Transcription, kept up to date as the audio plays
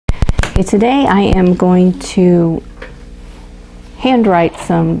Today I am going to handwrite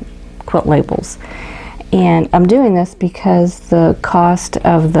some quilt labels, and I'm doing this because the cost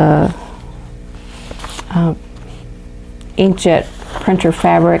of the inkjet printer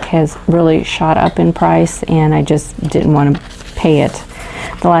fabric has really shot up in price, and I just didn't want to pay it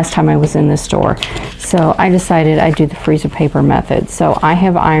the last time I was in the store. So I decided I'd do the freezer paper method. So I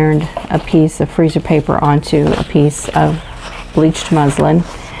have ironed a piece of freezer paper onto a piece of bleached muslin,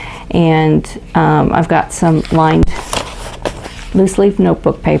 and I've got some lined loose leaf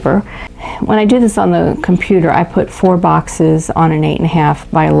notebook paper. When I do this on the computer, I put 4 boxes on an 8.5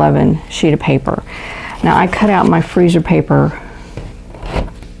 by 11 sheet of paper. Now I cut out my freezer paper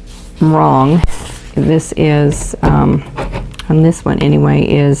wrong. This is, on this one anyway,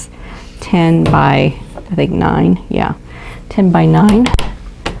 is 10 by, I think 9, yeah, 10 by 9.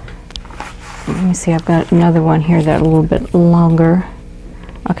 Let me see, I've got another one here that's a little bit longer.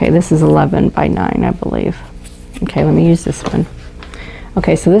 Okay, this is 11 by 9, I believe. Okay, let me use this one.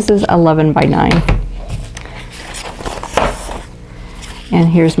 Okay, so this is 11 by 9. And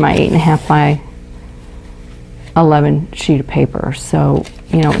here's my 8.5 by 11 sheet of paper. So,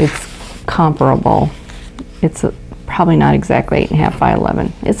 you know, it's comparable. It's probably not exactly 8.5 by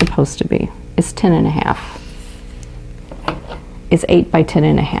 11. It's supposed to be. It's 10.5. It's 8 by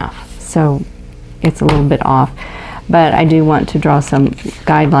 10.5. So it's a little bit off. But I do want to draw some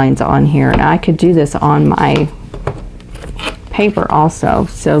guidelines on here. Now I could do this on my paper also.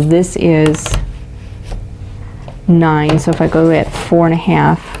 So this is 9. So if I go at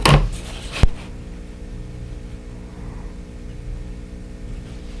 4.5,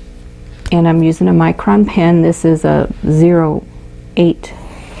 and I'm using a micron pen. This is a 0.8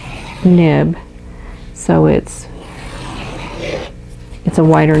 nib, so it's a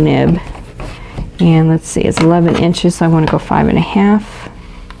wider nib. And let's see, it's 11 inches, so I want to go 5.5.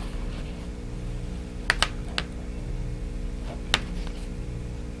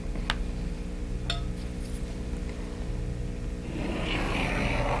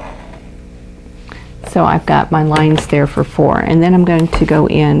 So I've got my lines there for 4, and then I'm going to go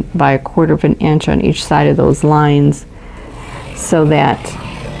in by 1/4 of an inch on each side of those lines so that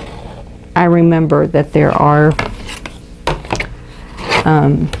I remember that there are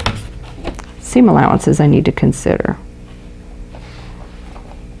seam allowances I need to consider.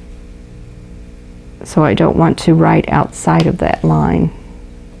 So I don't want to write outside of that line.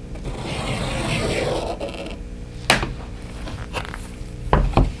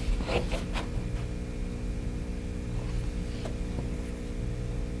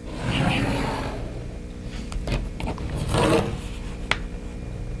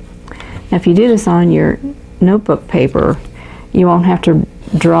 Now, if you do this on your notebook paper, you won't have to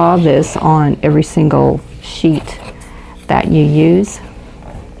draw this on every single sheet that you use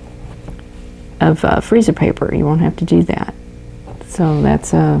of freezer paper. You won't have to do that. So that's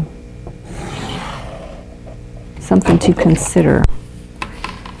something to consider.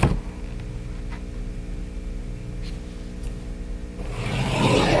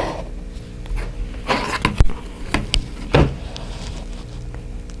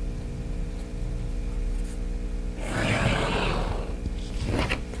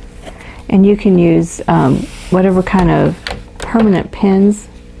 And you can use whatever kind of permanent pens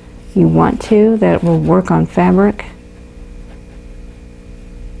you want to that will work on fabric.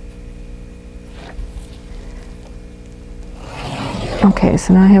 Okay,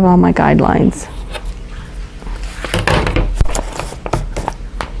 so now I have all my guidelines.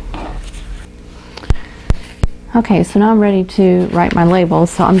 Okay, so now I'm ready to write my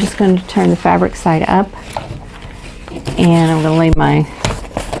labels. So I'm just going to turn the fabric side up, and I'm going to lay my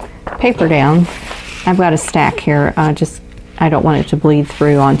paper down. I've got a stack here. I don't want it to bleed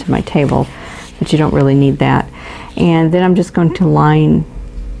through onto my table, but you don't really need that. And then I'm just going to line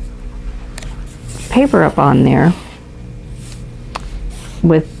paper up on there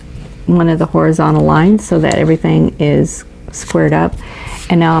with one of the horizontal lines so that everything is squared up.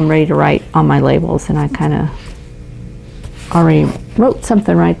 And now I'm ready to write on my labels, and I kind of already wrote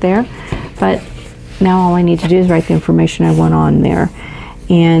something right there, but now all I need to do is write the information I want on there.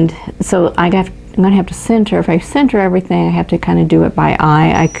 And so I'm going to have to center. If I center everything, I have to kind of do it by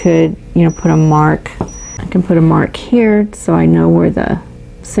eye. I could, you know, put a mark. I can put a mark here so I know where the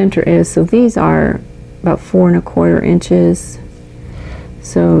center is. So these are about 4 1/4 inches.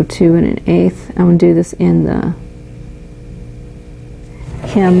 So 2 1/8. I'm going to do this in the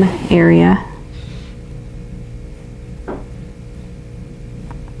hem area.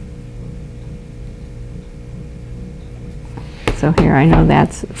 So here, I know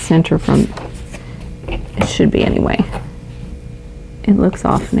that's center from, it should be anyway. It looks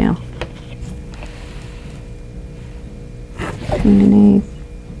off now. 2 1/8.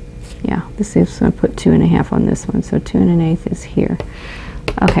 Yeah, this is, so I put 2 1/2 on this one, so 2 1/8 is here.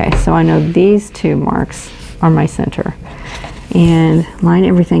 Okay, so I know these two marks are my center. And line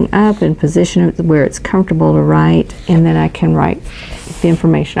everything up and position it where it's comfortable to write, and then I can write the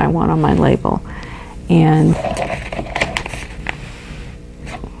information I want on my label. And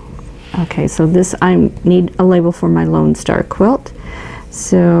okay, so this, I need a label for my Lone Star quilt.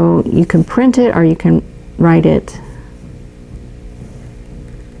 So you can print it or you can write it.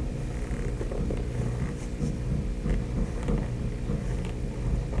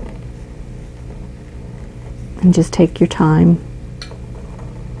 And just take your time.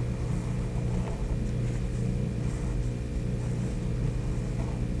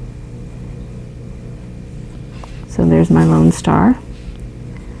 So there's my Lone Star.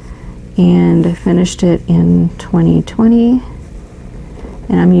 And I finished it in 2020.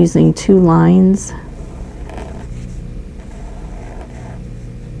 And I'm using 2 lines.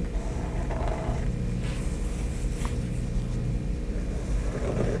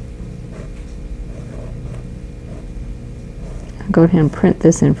 Go ahead and print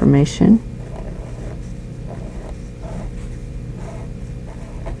this information.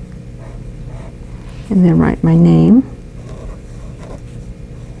 And then write my name.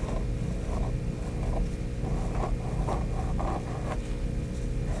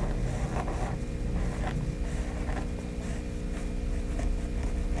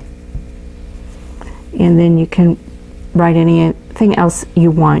 And then you can write anything else you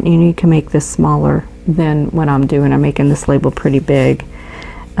want. You can make this smaller than what I'm doing. I'm making this label pretty big.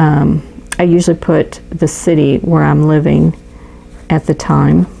 I usually put the city where I'm living at the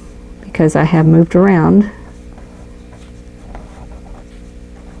time because I have moved around.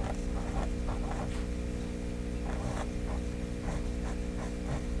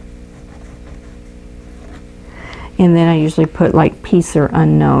 And then I usually put like piece or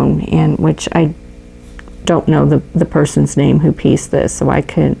unknown, and which I don't know the person's name who pieced this, so I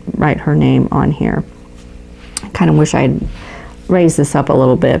could write her name on here. I kind of wish I'd raised this up a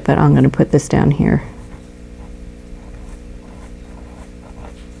little bit, but I'm going to put this down here.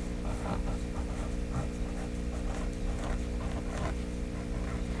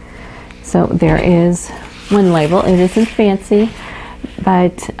 So there is one label. It isn't fancy,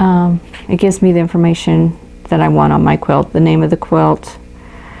 but it gives me the information that I want on my quilt, the name of the quilt,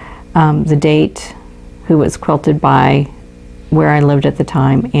 the date, who was quilted by, where I lived at the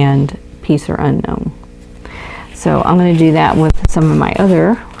time, and piece or unknown. So I'm going to do that with some of my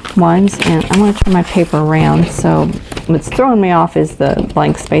other ones, and I'm going to turn my paper around. So what's throwing me off is the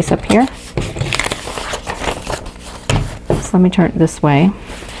blank space up here. So let me turn it this way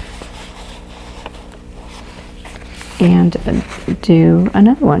and do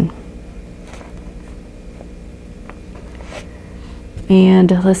another one.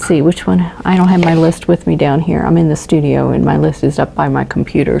 And let's see which one. I don't have my list with me down here. I'm in the studio and my list is up by my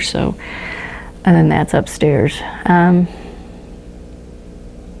computer, so, and then that's upstairs.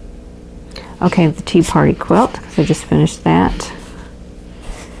 Okay, the Tea Party quilt, because I just finished that.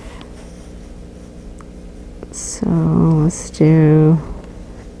 So let's do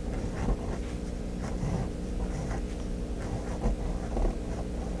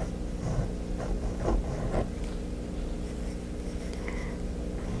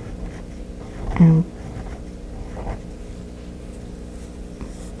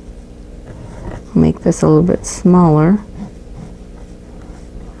make this a little bit smaller.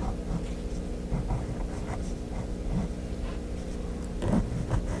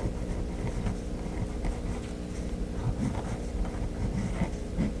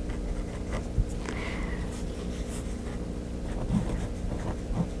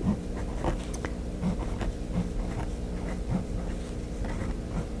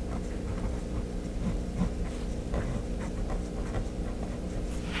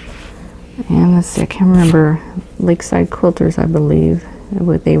 And let's see, I can't remember, Lakeside Quilters, I believe,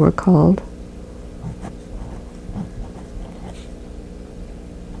 what they were called.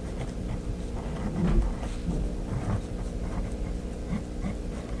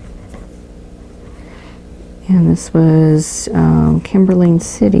 And this was Kimberling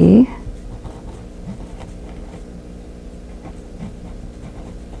City.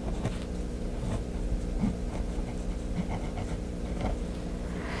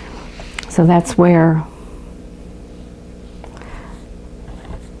 So that's where,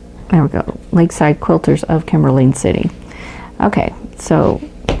 there we go, Lakeside Quilters of Kimberling City. Okay, so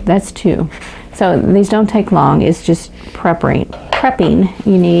that's 2. So these don't take long, it's just prepping.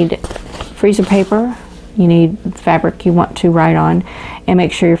 You need freezer paper, you need fabric you want to write on, and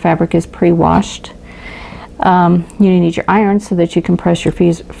make sure your fabric is pre-washed. You need your iron so that you can press your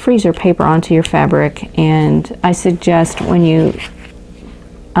freezer paper onto your fabric, and I suggest when you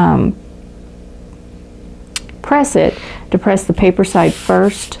press it, to press the paper side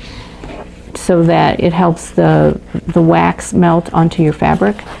first so that it helps the wax melt onto your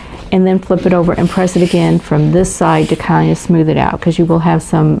fabric, and then flip it over and press it again from this side to kind of smooth it out, because you will have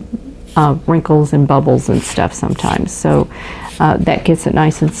some wrinkles and bubbles and stuff sometimes, so that gets it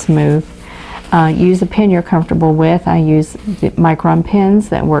nice and smooth. Use a pen you're comfortable with. I use the Micron pens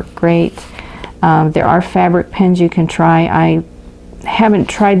that work great. There are fabric pens you can try. I haven't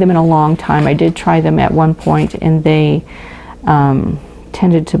tried them in a long time. I did try them at one point, and they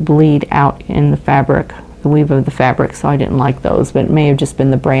tended to bleed out in the fabric, the weave of the fabric, so I didn't like those, but it may have just been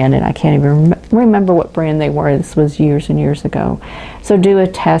the brand, and I can't even remember what brand they were. This was years and years ago. So do a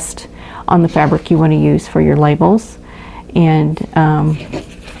test on the fabric you want to use for your labels, and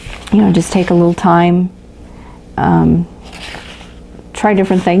you know, just take a little time, try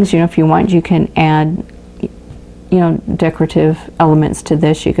different things. You know, if you want, you can add, you know, decorative elements to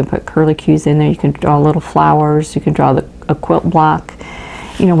this. You can put curlicues in there, you can draw little flowers, you can draw a quilt block,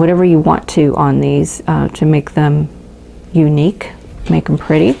 you know, whatever you want to on these to make them unique, make them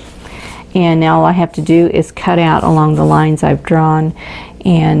pretty. And now all I have to do is cut out along the lines I've drawn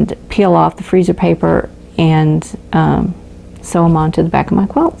and peel off the freezer paper and sew them onto the back of my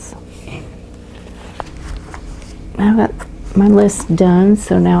quilts. I've got my list done,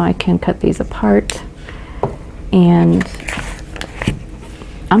 so now I can cut these apart, and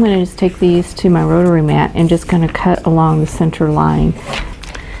I'm going to just take these to my rotary mat and just going to cut along the center line.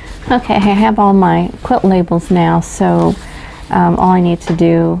 Okay, I have all my quilt labels now, so all I need to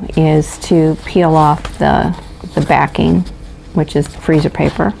do is to peel off the backing, which is freezer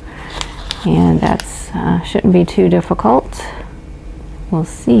paper, and that's shouldn't be too difficult. We'll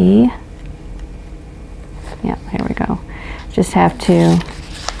see. Yeah, here we go. Just have to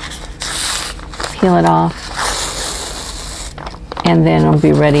peel it off, and then it'll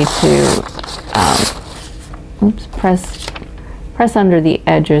be ready to press under the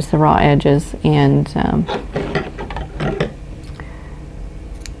edges, the raw edges, and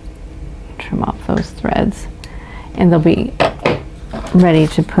trim off those threads, and they'll be ready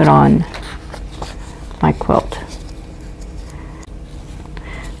to put on my quilt.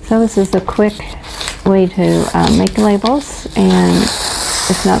 So this is a quick way to make labels, and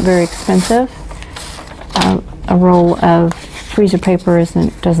it's not very expensive. A roll of freezer paper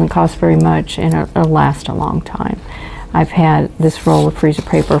doesn't cost very much, and it'll last a long time. I've had this roll of freezer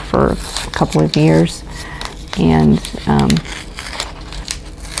paper for a couple of years, and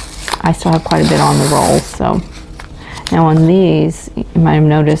I still have quite a bit on the roll. So now on these, you might have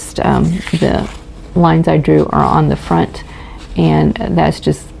noticed the lines I drew are on the front, and that's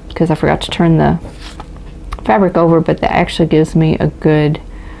just because I forgot to turn the fabric over, but that actually gives me a good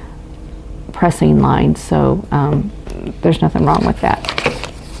pressing line, so there's nothing wrong with that.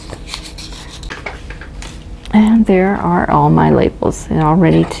 And there are all my labels, and all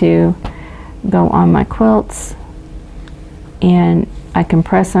ready to go on my quilts, and I can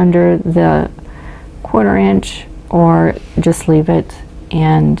press under the 1/4 inch or just leave it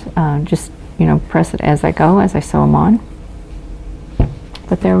and just, you know, press it as I go, as I sew them on.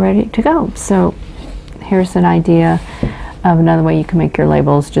 But they're ready to go. So here's an idea of another way you can make your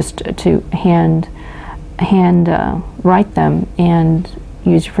labels, just to hand write them, and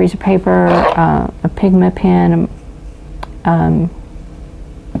use your freezer paper, a pigma pen, and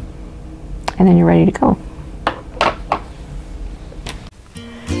then you're ready to go.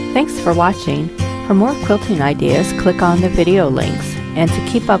 Thanks for watching. For more quilting ideas, click on the video links, and to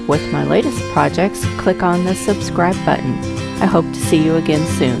keep up with my latest projects, click on the subscribe button. I hope to see you again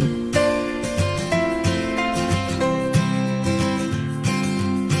soon.